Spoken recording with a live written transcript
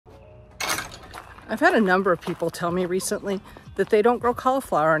I've had a number of people tell me recently that they don't grow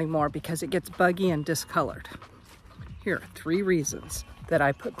cauliflower anymore because it gets buggy and discolored. Here are 3 reasons that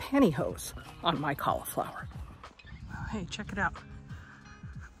I put pantyhose on my cauliflower. Oh, hey, check it out.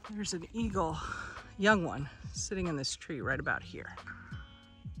 There's an eagle, young one, sitting in this tree right about here.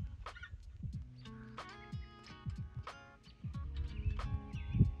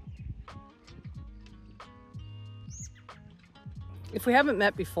 If we haven't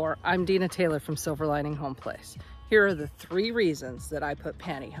met before, I'm Dina Taylor from Silver Lining Homeplace. Here are the 3 reasons that I put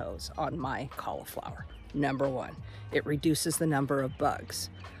pantyhose on my cauliflower. Number 1, it reduces the number of bugs.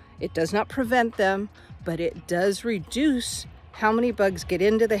 It does not prevent them, but it does reduce how many bugs get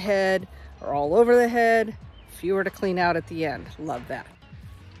into the head or all over the head, fewer to clean out at the end. Love that.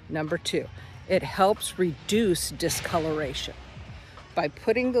 Number 2, it helps reduce discoloration. By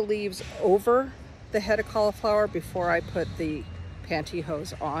putting the leaves over the head of cauliflower before I put the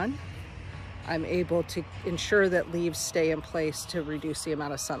pantyhose on, I'm able to ensure that leaves stay in place to reduce the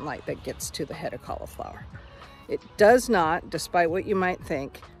amount of sunlight that gets to the head of cauliflower. It does not, despite what you might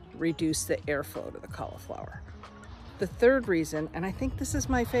think, reduce the airflow to the cauliflower. The 3rd reason, and I think this is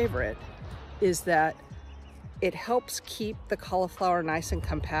my favorite, is that it helps keep the cauliflower nice and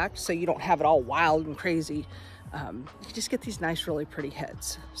compact so you don't have it all wild and crazy. You just get these nice, really pretty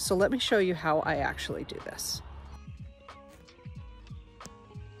heads. So let me show you how I actually do this.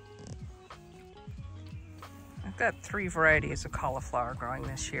 I've got 3 varieties of cauliflower growing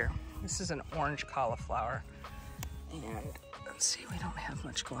this year. This is an orange cauliflower. And let's see, we don't have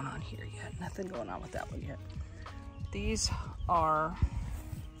much going on here yet. Nothing going on with that one yet. These are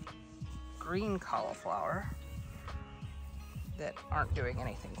green cauliflower that aren't doing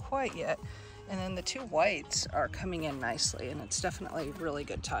anything quite yet. And then the 2 whites are coming in nicely, and it's definitely a really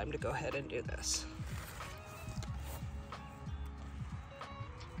good time to go ahead and do this.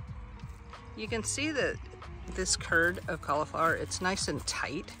 You can see that this curd of cauliflower, it's nice and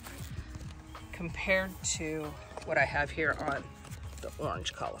tight compared to what I have here on the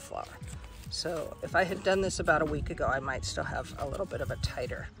orange cauliflower. So if I had done this about a week ago, I might still have a little bit of a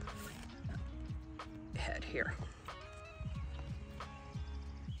tighter head here.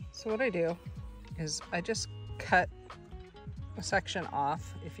 So what I do is I just cut a section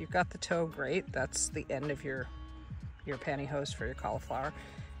off. If you've got the toe, great. That's the end of your pantyhose for your cauliflower.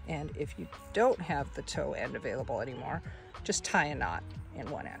 And if you don't have the toe end available anymore, just tie a knot in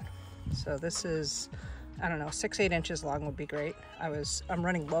one end. So this is, I don't know, 6-8 inches long would be great. I'm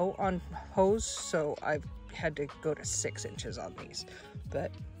running low on hose, so I've had to go to 6 inches on these,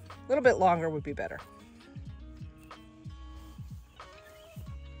 but a little bit longer would be better.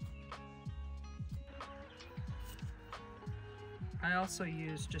 I also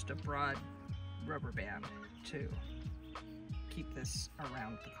use just a broad rubber band to keep this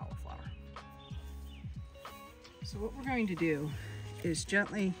around the cauliflower. So what we're going to do is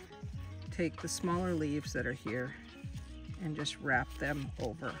gently take the smaller leaves that are here and just wrap them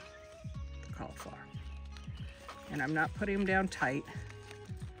over the cauliflower. And I'm not putting them down tight.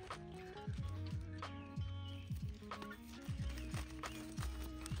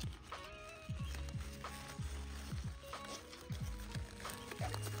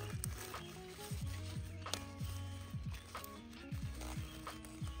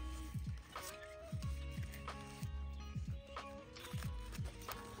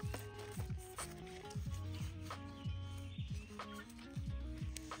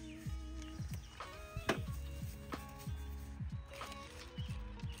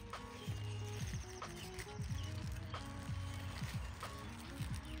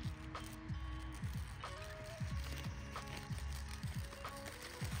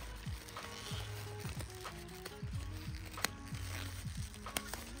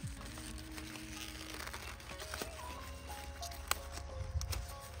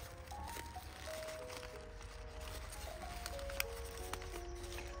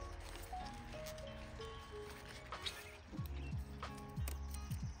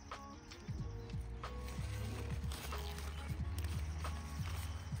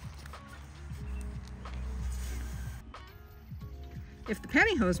 If the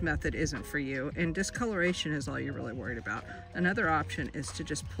pantyhose method isn't for you and discoloration is all you're really worried about, another option is to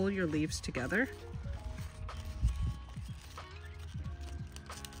just pull your leaves together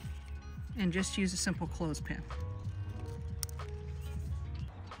and just use a simple clothespin.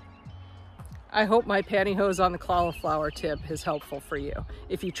 I hope my pantyhose on the cauliflower tip is helpful for you.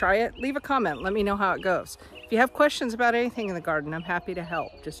 If you try it, leave a comment. Let me know how it goes. If you have questions about anything in the garden, I'm happy to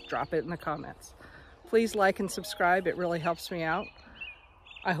help. Just drop it in the comments. Please like and subscribe. It really helps me out.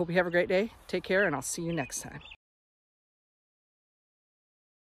 I hope you have a great day. Take care, and I'll see you next time.